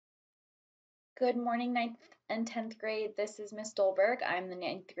Good morning, 9th and 10th grade. This is Miss Dolberg. I'm the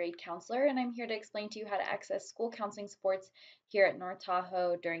 9th grade counselor, and I'm here to explain to you how to access school counseling supports here at North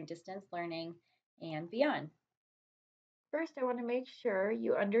Tahoe during distance learning and beyond. First, I want to make sure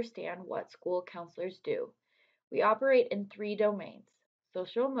you understand what school counselors do. We operate in 3 domains: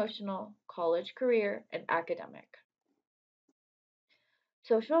 social emotional, college career, and academic.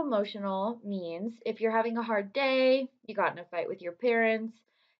 Social emotional means if you're having a hard day, you got in a fight with your parents,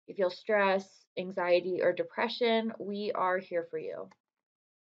 you feel stress, anxiety, or depression, we are here for you.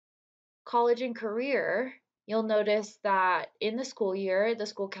 College and career, you'll notice that in the school year, the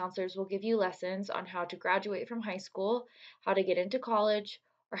school counselors will give you lessons on how to graduate from high school, how to get into college,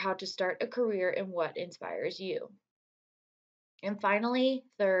 or how to start a career in what inspires you. And finally,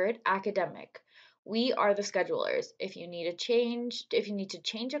 third, academic. We are the schedulers. If you need to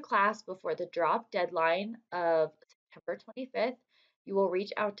change a class before the drop deadline of September 25th, you will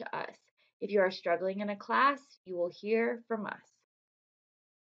reach out to us. If you are struggling in a class, you will hear from us.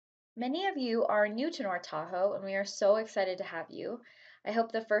 Many of you are new to North Tahoe, and we are so excited to have you. I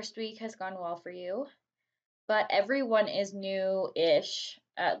hope the first week has gone well for you, but everyone is new-ish,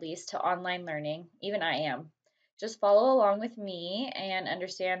 at least, to online learning. Even I am. Just follow along with me and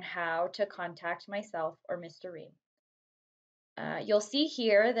understand how to contact myself or Mr. Ream. You'll see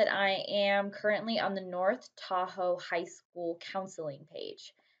here that I am currently on the North Tahoe High School counseling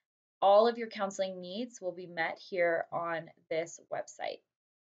page. All of your counseling needs will be met here on this website.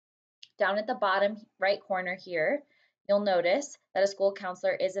 Down at the bottom right corner here, you'll notice that a school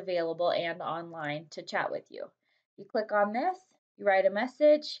counselor is available and online to chat with you. You click on this, you write a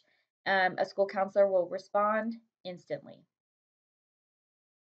message, a school counselor will respond instantly.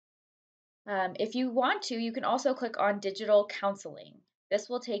 If you want to, you can also click on digital counseling. This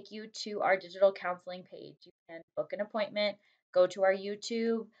will take you to our digital counseling page. You can book an appointment, go to our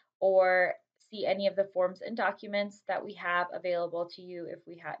YouTube, or see any of the forms and documents that we have available to you if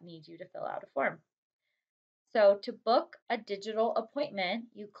we need you to fill out a form. So to book a digital appointment,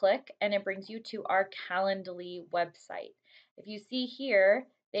 you click and it brings you to our Calendly website. If you see here,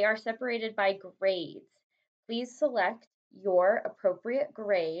 they are separated by grades. Please select your appropriate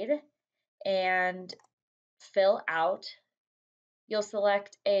grade and fill out. You'll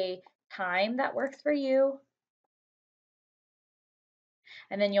select a time that works for you,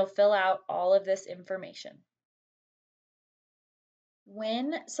 and then you'll fill out all of this information.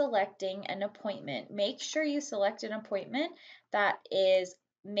 When selecting an appointment, make sure you select an appointment that is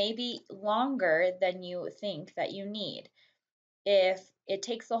maybe longer than you think that you need. If it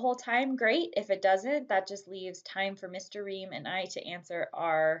takes the whole time, great. If it doesn't, that just leaves time for Mr. Ream and I to answer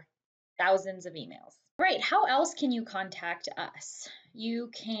our thousands of emails. Right, how else can you contact us? You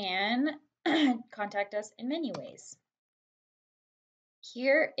can contact us in many ways.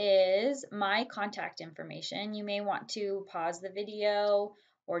 Here is my contact information. You may want to pause the video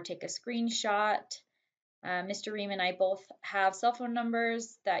or take a screenshot. Mr. Ream and I both have cell phone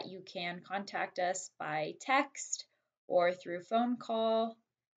numbers that you can contact us by text or through phone call.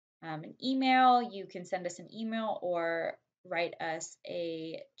 An email, you can send us an email or write us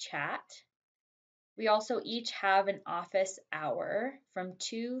a chat. We also each have an office hour from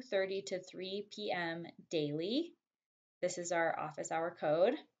 2:30 to 3 p.m. daily. This is our office hour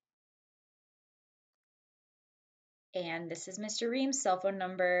code. And this is Mr. Ream's cell phone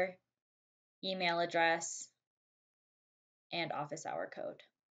number, email address, and office hour code.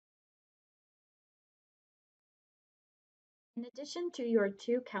 In addition to your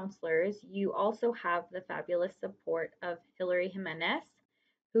 2 counselors, you also have the fabulous support of Hillary Jimenez,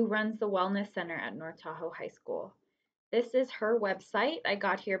 who runs the Wellness Center at North Tahoe High School. This is her website. I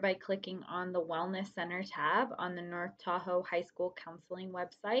got here by clicking on the Wellness Center tab on the North Tahoe High School Counseling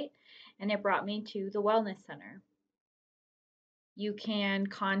website, and it brought me to the Wellness Center. You can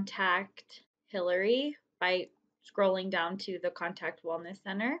contact Hillary by scrolling down to the Contact Wellness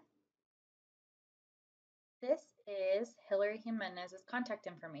Center. This is Hillary Jimenez's contact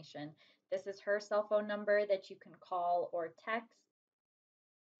information. This is her cell phone number that you can call or text,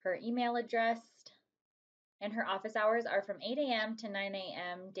 her email address, and her office hours are from 8 a.m. to 9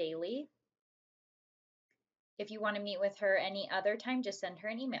 a.m. daily. If you want to meet with her any other time, just send her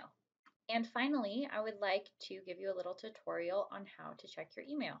an email. And finally, I would like to give you a little tutorial on how to check your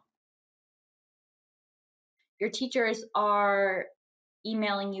email. Your teachers are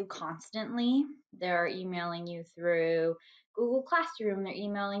emailing you constantly. They're emailing you through Google Classroom. They're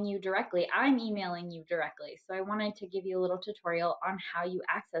emailing you directly. I'm emailing you directly. So I wanted to give you a little tutorial on how you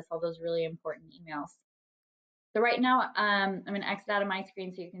access all those really important emails. So right now, I'm going to exit out of my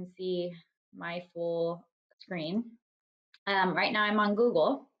screen so you can see my full screen. Right now I'm on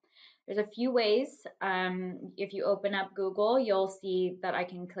Google. There's a few ways. If you open up Google, you'll see that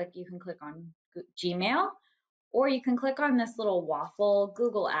you can click on Gmail, or you can click on this little waffle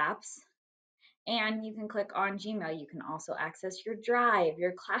Google Apps, and you can click on Gmail. You can also access your Drive,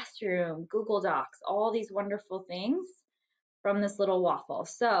 your Classroom, Google Docs, all these wonderful things from this little waffle.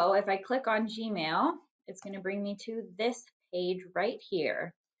 So if I click on Gmail, it's going to bring me to this page right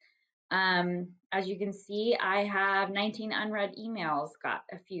here. As you can see, I have 19 unread emails, got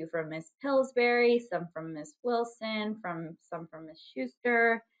a few from Miss Pillsbury, some from Miss Wilson, some from Miss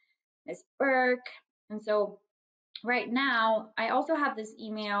Schuster, Miss Burke. And so right now, I also have this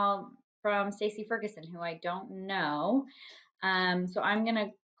email from Stacy Ferguson, who I don't know. So I'm gonna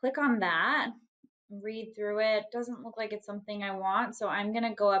click on that, read through it. Doesn't look like it's something I want. So I'm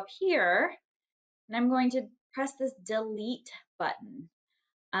gonna go up here and I'm going to press this delete button.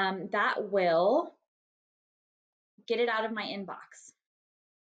 That will get it out of my inbox.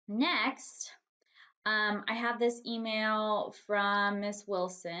 Next, I have this email from Miss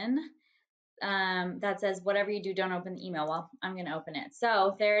Wilson that says, whatever you do, don't open the email. Well, I'm going to open it.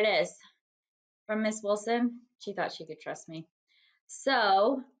 So there it is from Miss Wilson. She thought she could trust me.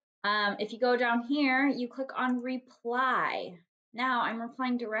 So if you go down here, you click on reply. Now I'm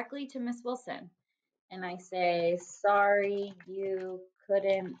replying directly to Miss Wilson. And I say, sorry, you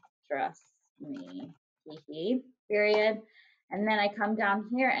couldn't trust me, period. And then I come down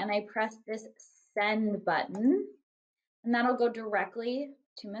here and I press this send button, and that'll go directly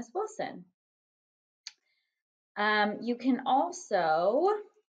to Miss Wilson. You can also,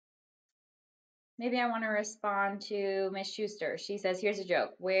 maybe I want to respond to Miss Schuster. She says, here's a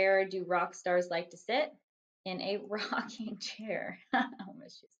joke. Where do rock stars like to sit? In a rocking chair. Oh,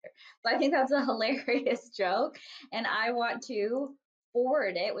 Miss Schuster. So I think that's a hilarious joke. And I want to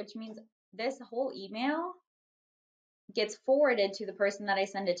forward it, which means this whole email gets forwarded to the person that I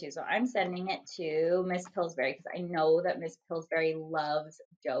send it to. So I'm sending it to Miss Pillsbury because I know that Miss Pillsbury loves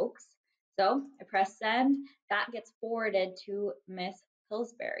jokes. So I press send. That gets forwarded to Miss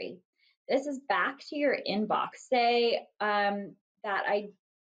Pillsbury. This is back to your inbox. Say that I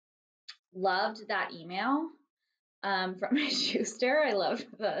loved that email from Miss Schuster. I love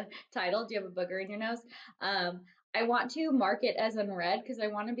the title. Do you have a booger in your nose? I want to mark it as unread because I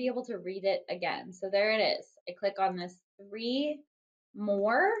want to be able to read it again. So there it is. I click on this 3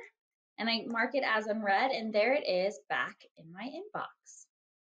 more and I mark it as unread, and there it is back in my inbox.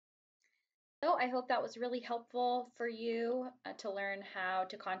 So I hope that was really helpful for you to learn how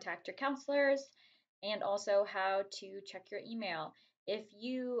to contact your counselors and also how to check your email. If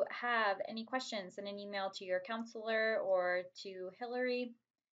you have any questions, send an email to your counselor or to Hillary.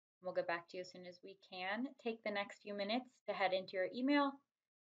 We'll get back to you as soon as we can. Take the next few minutes to head into your email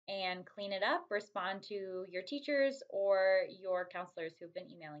and clean it up, respond to your teachers or your counselors who've been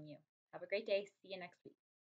emailing you. Have a great day. See you next week.